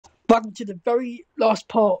Welcome to the very last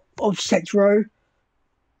part of Sekiro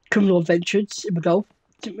Criminal Adventures. Here we go.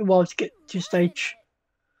 Took me a while to get to stage.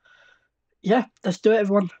 Yeah, let's do it,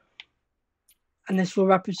 everyone. And this will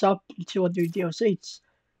wrap us up until I do DLCs,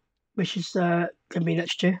 which is going to be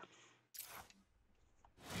next year.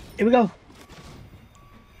 Here we go.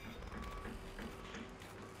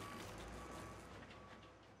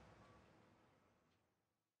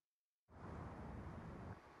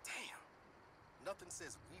 Nothing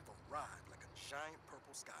says we've arrived like a giant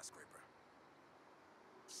purple skyscraper.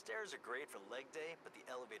 Stairs are great for leg day, but the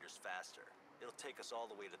elevator's faster. It'll take us all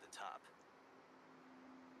the way to the top.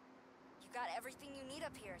 You got everything you need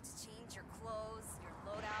up here to change your clothes, your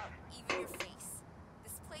loadout, even your face.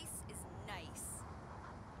 This place is nice.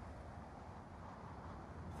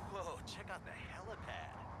 Whoa, check out the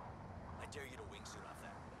helipad. I dare you to wingsuit off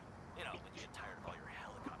that. You know, when you get tired of all your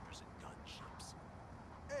helicopters and gunships.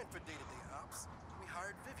 And for day-to-day ops, we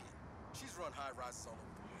hired Vivian. She's run high-rises all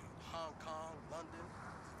over the world. Hong Kong, London,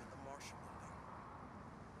 even the Marshall Building.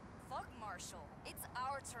 Fuck Marshall. It's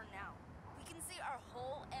our turn now. We can see our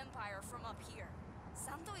whole empire from up here.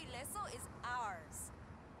 Santo Ileso is ours.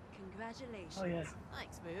 Congratulations. Oh, yeah.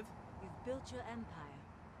 Thanks, Viv. You've built your empire.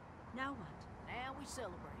 Now what? Now we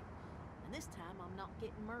celebrate. And this time I'm not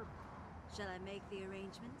getting murdered. Shall I make the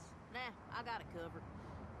arrangements? Nah, I got it covered.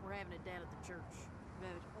 We're having it down at the church. Where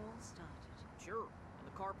it all started. Sure. And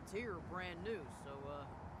the carpets here are brand new, so,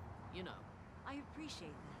 you know. I appreciate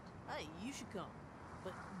that. Hey, you should come.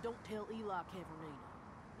 But don't tell Eli Cavernino.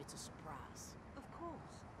 It's a surprise. Of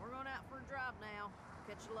course. We're going out for a drive now.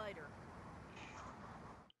 Catch you later.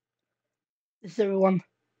 This is everyone.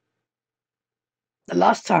 The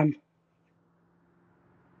last time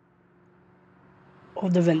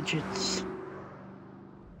of the adventures.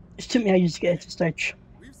 It took me ages to get to stage.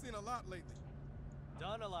 We've seen a lot lately.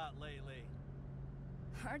 Done a lot lately.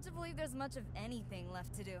 Hard to believe there's much of anything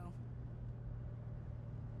left to do.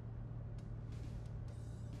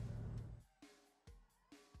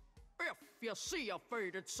 If you see a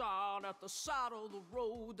faded sign at the side of the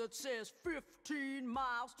road that says 15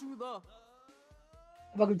 miles to the...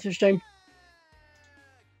 Welcome to the stream.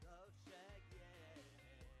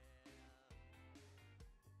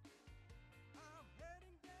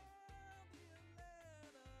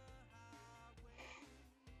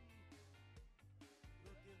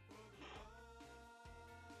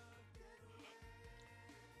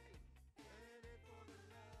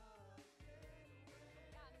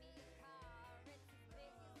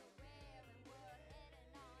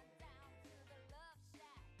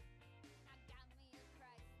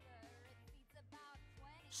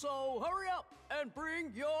 So hurry up and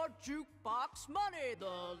bring your jukebox money.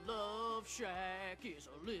 The Love Shack is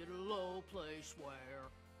a little old place where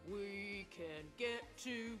we can get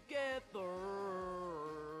together.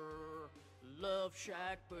 Love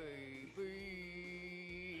Shack, baby.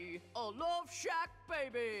 A Love Shack,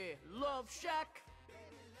 baby. Love Shack.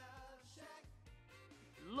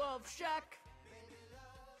 Love Shack.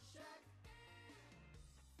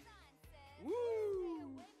 Woo!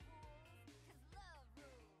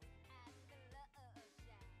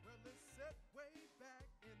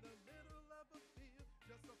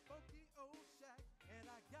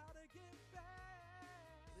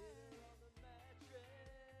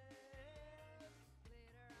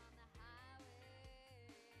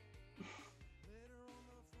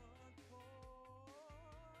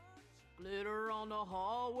 Glitter on the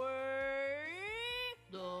hallway.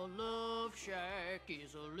 The Love Shack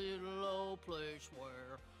is a little old place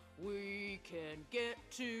where we can get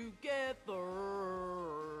together.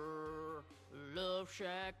 Love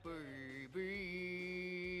Shack,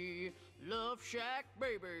 baby. Love Shack,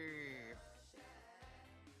 baby.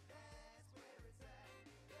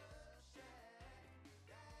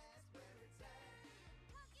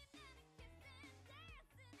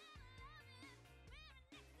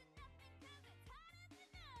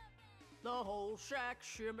 The whole shack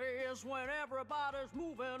shimmies when everybody's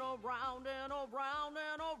moving around and around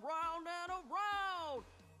and around and around.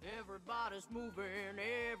 Everybody's moving,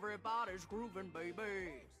 everybody's grooving,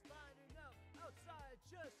 baby.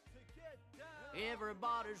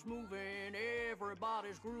 Everybody's moving,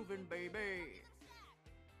 everybody's grooving, baby.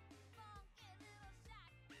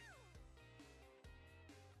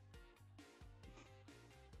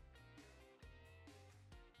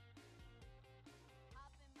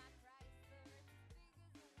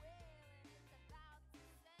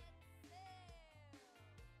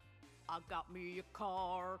 I got me a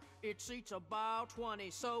car, it seats about 20,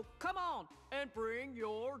 so come on and bring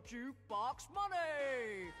your jukebox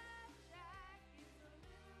money.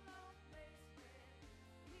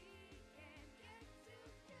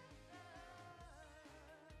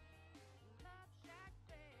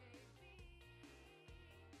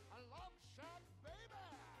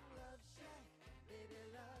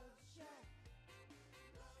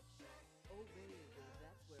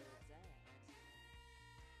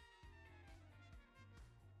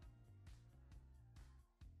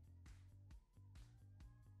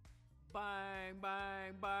 Bang,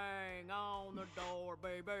 bang, bang on the door,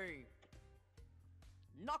 baby.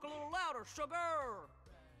 Knock a little louder, sugar.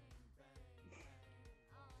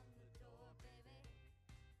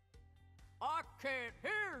 I can't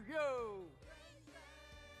hear you.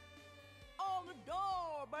 On the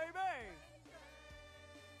door, baby.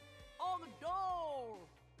 On the door.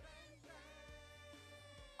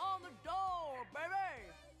 On the door,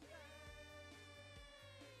 baby.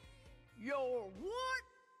 Your what?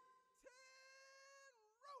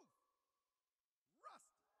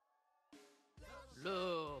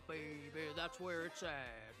 Love, baby, that's where it's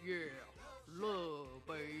at. Yeah. Love,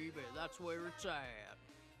 baby, that's where it's at.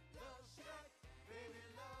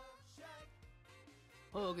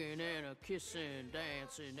 Hugging and a kissing,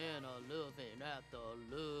 dancing and a loving at the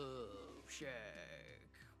Love Shack.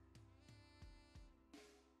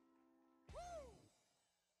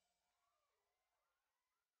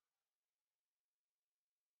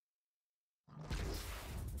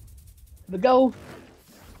 Here we go.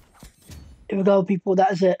 Here we go, people.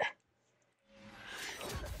 That is it.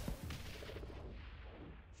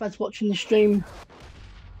 Thanks for watching the stream.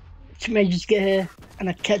 May just get here and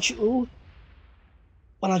I catch you all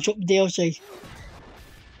when I drop the DLC.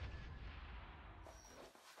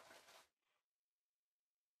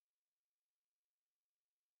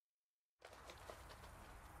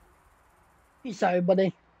 Peace out,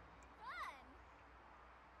 everybody.